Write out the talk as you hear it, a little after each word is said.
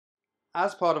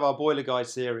As part of our boiler guide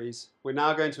series, we're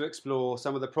now going to explore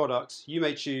some of the products you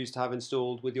may choose to have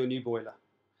installed with your new boiler.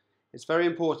 It's very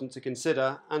important to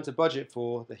consider and to budget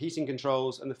for the heating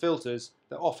controls and the filters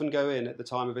that often go in at the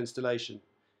time of installation.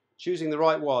 Choosing the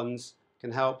right ones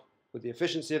can help with the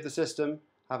efficiency of the system,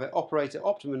 have it operate at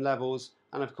optimum levels,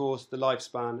 and of course the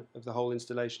lifespan of the whole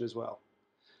installation as well.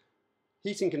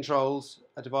 Heating controls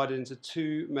are divided into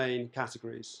two main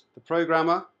categories: the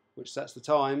programmer, which sets the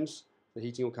times, the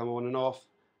heating will come on and off,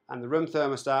 and the room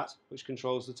thermostat, which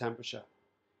controls the temperature.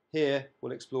 Here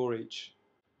we'll explore each.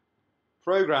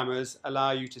 Programmers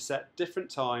allow you to set different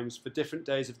times for different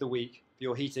days of the week for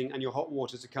your heating and your hot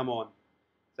water to come on.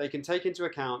 They can take into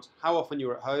account how often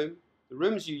you're at home, the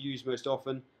rooms you use most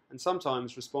often, and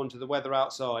sometimes respond to the weather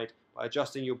outside by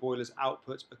adjusting your boiler's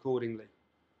output accordingly.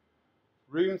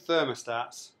 Room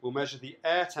thermostats will measure the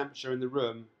air temperature in the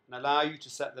room and allow you to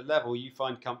set the level you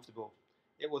find comfortable.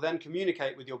 It will then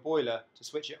communicate with your boiler to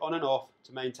switch it on and off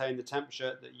to maintain the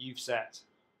temperature that you've set.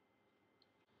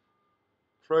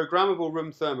 Programmable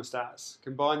room thermostats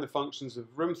combine the functions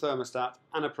of room thermostat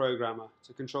and a programmer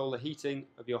to control the heating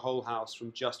of your whole house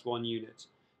from just one unit.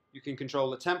 You can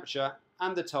control the temperature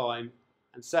and the time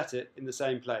and set it in the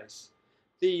same place.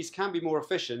 These can be more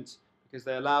efficient because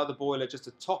they allow the boiler just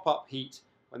to top up heat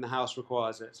when the house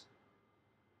requires it.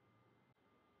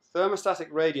 Thermostatic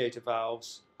radiator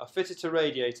valves are fitted to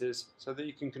radiators so that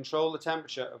you can control the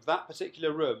temperature of that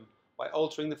particular room by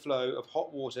altering the flow of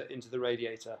hot water into the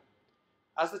radiator.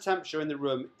 As the temperature in the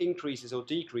room increases or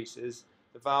decreases,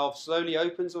 the valve slowly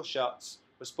opens or shuts,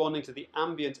 responding to the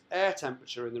ambient air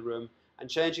temperature in the room and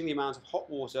changing the amount of hot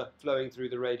water flowing through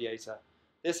the radiator.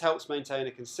 This helps maintain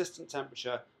a consistent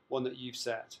temperature, one that you've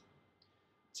set.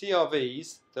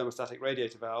 TRVs, thermostatic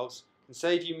radiator valves, can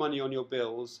save you money on your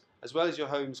bills as well as your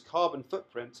home's carbon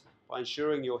footprint by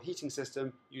ensuring your heating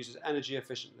system uses energy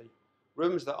efficiently.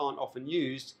 Rooms that aren't often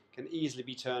used can easily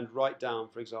be turned right down,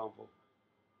 for example.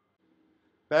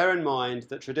 Bear in mind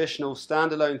that traditional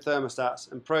standalone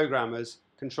thermostats and programmers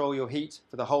control your heat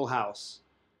for the whole house.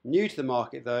 New to the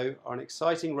market though are an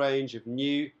exciting range of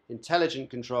new intelligent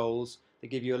controls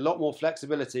that give you a lot more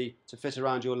flexibility to fit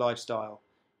around your lifestyle.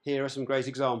 Here are some great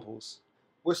examples.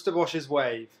 Worcester Bosch's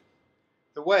Wave.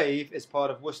 The Wave is part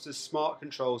of Worcester's smart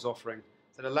controls offering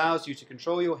that allows you to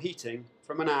control your heating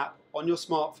from an app on your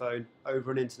smartphone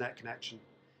over an internet connection.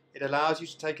 It allows you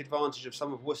to take advantage of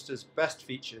some of Worcester's best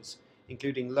features,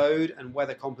 including load and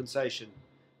weather compensation.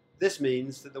 This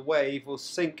means that the Wave will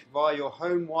sync via your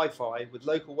home Wi-Fi with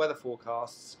local weather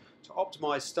forecasts to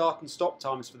optimise start and stop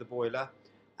times for the boiler,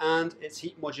 and its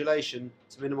heat modulation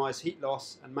to minimise heat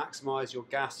loss and maximise your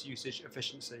gas usage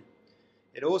efficiency.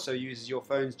 It also uses your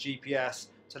phone's GPS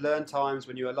to learn times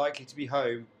when you are likely to be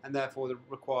home and therefore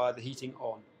require the heating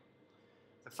on.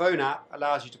 The phone app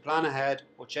allows you to plan ahead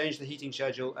or change the heating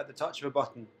schedule at the touch of a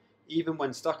button, even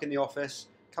when stuck in the office,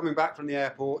 coming back from the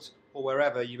airport, or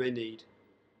wherever you may need.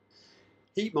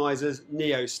 Heatmiser's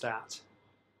Neostat.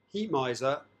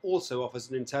 Heatmiser also offers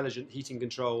an intelligent heating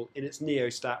control in its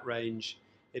Neostat range.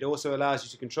 It also allows you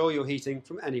to control your heating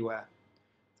from anywhere.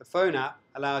 The phone app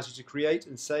allows you to create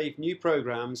and save new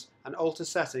programs and alter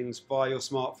settings via your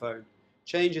smartphone.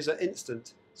 Changes are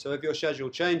instant, so if your schedule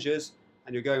changes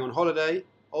and you're going on holiday,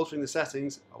 altering the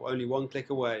settings are only one click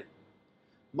away.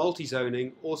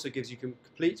 Multi-zoning also gives you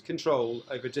complete control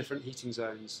over different heating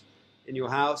zones in your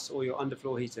house or your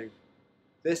underfloor heating.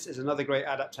 This is another great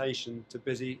adaptation to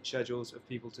busy schedules of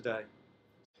people today.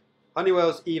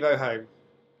 Honeywell's Evohome.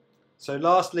 So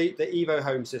lastly, the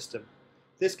Evohome system.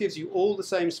 This gives you all the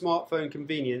same smartphone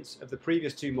convenience of the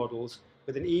previous two models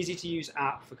with an easy-to-use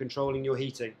app for controlling your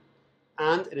heating.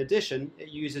 And in addition, it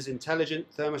uses intelligent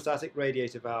thermostatic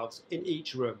radiator valves in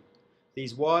each room.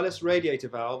 These wireless radiator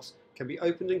valves can be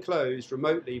opened and closed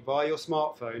remotely via your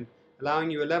smartphone, allowing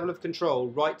you a level of control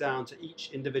right down to each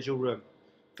individual room.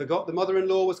 Forgot the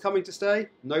mother-in-law was coming to stay?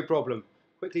 No problem.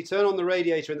 Quickly turn on the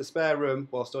radiator in the spare room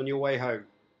whilst on your way home.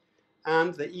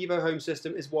 And the Evohome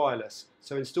system is wireless,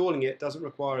 so installing it doesn't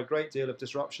require a great deal of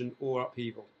disruption or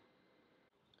upheaval.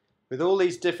 With all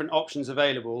these different options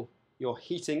available, your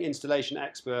heating installation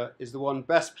expert is the one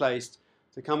best placed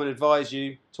to come and advise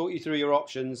you, talk you through your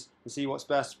options and see what's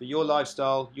best for your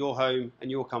lifestyle, your home and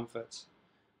your comfort.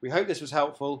 We hope this was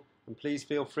helpful, and please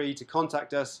feel free to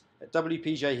contact us at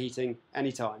WPJ Heating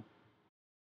anytime.